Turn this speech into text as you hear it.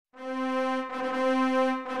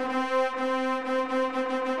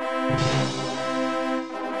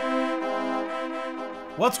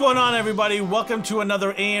What's going on, everybody? Welcome to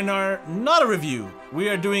another A&R, not a review. We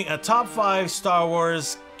are doing a top 5 Star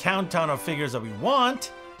Wars countdown of figures that we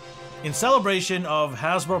want in celebration of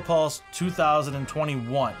Hasbro Pulse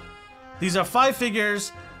 2021. These are 5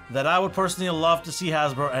 figures that I would personally love to see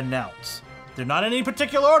Hasbro announce. They're not in any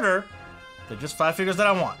particular order, they're just 5 figures that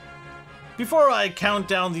I want. Before I count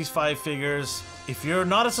down these 5 figures, if you're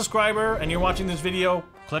not a subscriber and you're watching this video,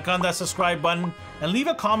 click on that subscribe button and leave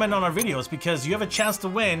a comment on our videos because you have a chance to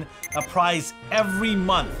win a prize every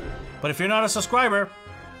month. But if you're not a subscriber,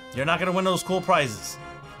 you're not gonna win those cool prizes.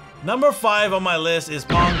 Number 5 on my list is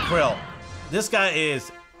Pong Krill. This guy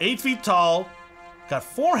is 8 feet tall, got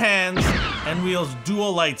 4 hands, and wields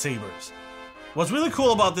dual lightsabers. What's really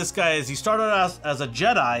cool about this guy is he started out as a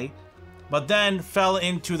Jedi, but then fell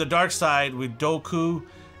into the dark side with Dooku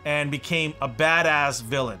and became a badass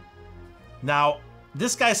villain. Now,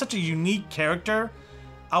 this guy is such a unique character.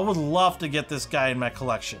 I would love to get this guy in my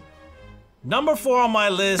collection. Number 4 on my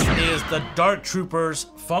list is the Dark Troopers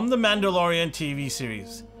from the Mandalorian TV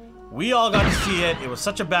series. We all got to see it. It was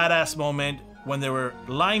such a badass moment when they were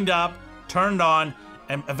lined up, turned on,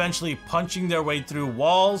 and eventually punching their way through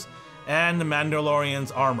walls and the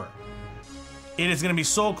Mandalorian's armor. It is going to be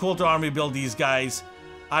so cool to army build these guys.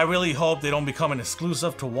 I really hope they don't become an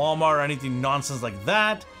exclusive to Walmart or anything nonsense like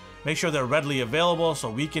that. Make sure they're readily available so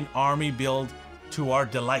we can army build to our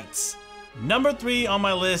delights. Number 3 on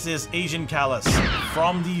my list is Agent Kallus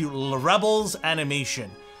from the Rebels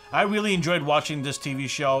animation. I really enjoyed watching this TV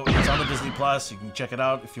show. It's on the Disney Plus. You can check it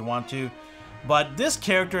out if you want to. But this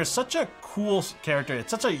character is such a cool character.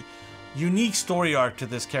 It's such a unique story arc to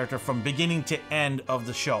this character from beginning to end of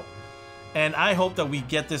the show. And I hope that we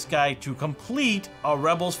get this guy to complete our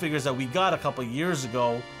Rebels figures that we got a couple years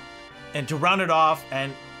ago and to round it off,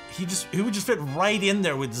 and he would just fit right in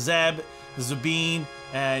there with Zeb, Sabine,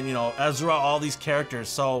 and Ezra, all these characters.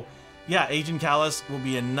 So yeah, Agent Kallus will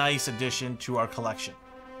be a nice addition to our collection.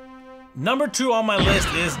 Number 2 on my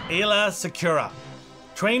list is Aayla Secura.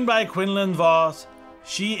 Trained by Quinlan Vos,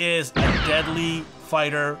 she is a deadly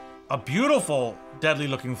fighter, a beautiful deadly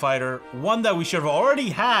looking fighter, one that we should have already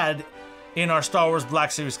had in our Star Wars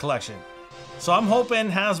Black Series collection. So I'm hoping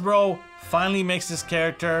Hasbro finally makes this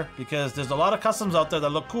character, because there's a lot of customs out there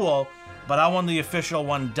that look cool, but I want the official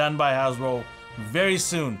one done by Hasbro very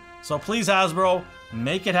soon. So please, Hasbro,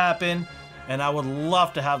 make it happen, and I would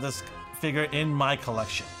love to have this figure in my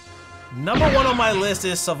collection. Number 1 on my list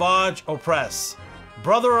is Savage Opress,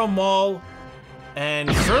 brother of Maul and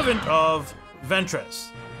servant of Ventress.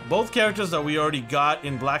 Both characters that we already got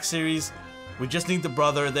in Black Series. We just need the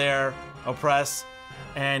brother there, Opress.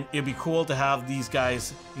 And it'd be cool to have these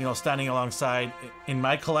guys, standing alongside in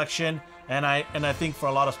my collection. And I think for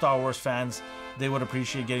a lot of Star Wars fans, they would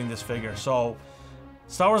appreciate getting this figure. So,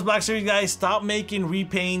 Star Wars Black Series guys, stop making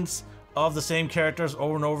repaints of the same characters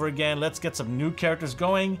over and over again. Let's get some new characters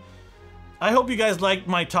going. I hope you guys liked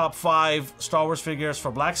my top 5 Star Wars figures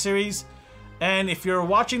for Black Series. And if you're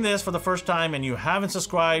watching this for the first time and you haven't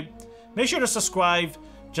subscribed, make sure to subscribe.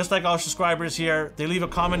 Just like our subscribers here, they leave a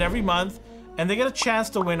comment every month, and they get a chance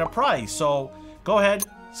to win a prize. So go ahead,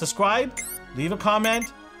 subscribe, leave a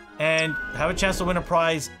comment, and have a chance to win a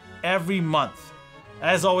prize every month.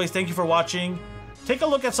 As always, thank you for watching. Take a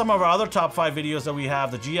look at some of our other top 5 videos that we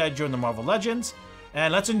have, the G.I. Joe and the Marvel Legends,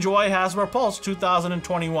 and let's enjoy Hasbro Pulse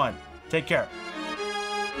 2021. Take care.